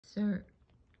Sir,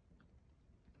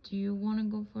 do you want to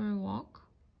go for a walk?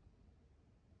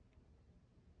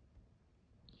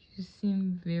 You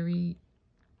seem very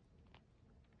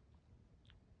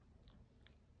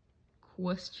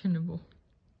questionable.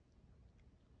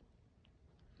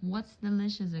 What's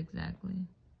delicious exactly?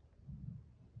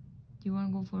 Do you want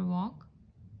to go for a walk?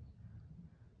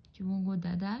 Do you want to go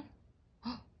dada?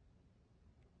 Do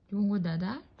you want to go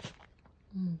dada?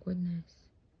 Oh my goodness.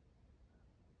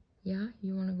 Yeah,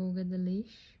 you want to go get the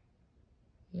leash?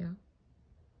 Yeah.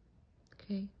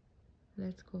 Okay,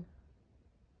 let's go.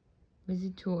 Is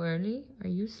it too early? Are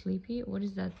you sleepy? What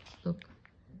is that look?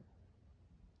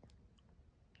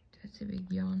 That's a big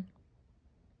yawn.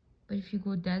 But if you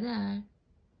go dada,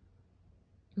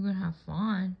 you're gonna have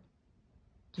fun.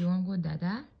 Do you want to go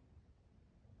dada?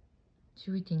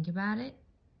 Should we think about it?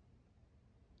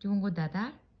 Do you want to go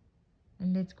dada?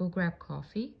 And let's go grab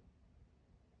coffee.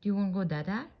 Do you want to go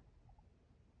dada?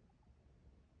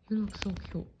 You look so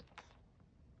cute.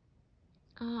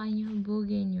 Ah, and you have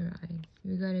boogie in your eyes.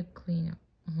 We gotta clean up.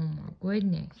 Oh my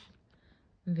goodness.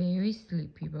 Very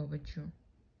sleepy, Babachu.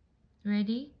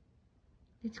 Ready?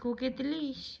 Let's go get the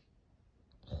leash.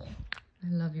 Oh, I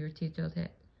love your tilted head.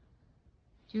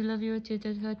 Do you love your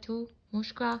tilted head too?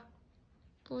 Mushka?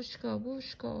 Pushka,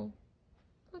 Pushka.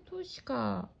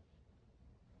 Patushka.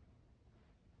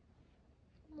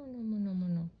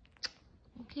 No.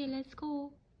 Okay, let's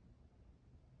go.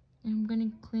 I'm gonna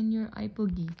clean your eye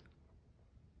boogie.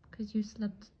 Because you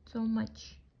slept so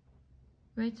much.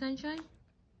 Right, sunshine?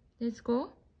 Let's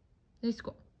go. Let's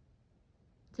go.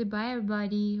 Say bye,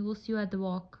 everybody. We'll see you at the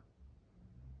walk.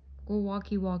 Go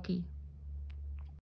walkie walkie.